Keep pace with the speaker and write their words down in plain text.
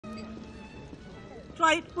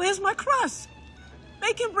Right? Where's my crust?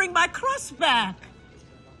 Make him bring my crust back.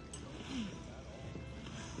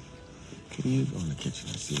 Can you go in the kitchen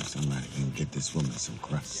and see if somebody can get this woman some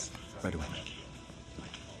crust? Right away.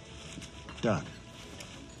 Doug.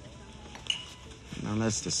 Now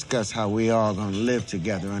let's discuss how we all gonna live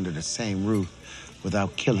together under the same roof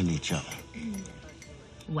without killing each other.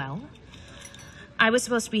 Well, I was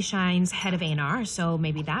supposed to be Shine's head of A&R, so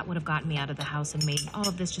maybe that would have gotten me out of the house and made all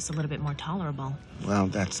of this just a little bit more tolerable. Well,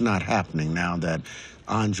 that's not happening now that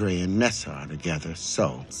Andre and Nessa are together,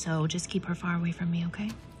 so... So just keep her far away from me,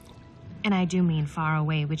 okay? And I do mean far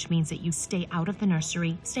away, which means that you stay out of the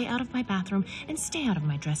nursery, stay out of my bathroom, and stay out of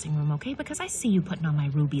my dressing room, okay? Because I see you putting on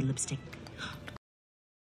my ruby lipstick.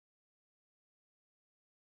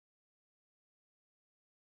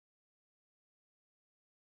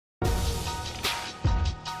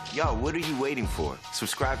 Yo, what are you waiting for?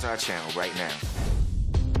 Subscribe to our channel right now.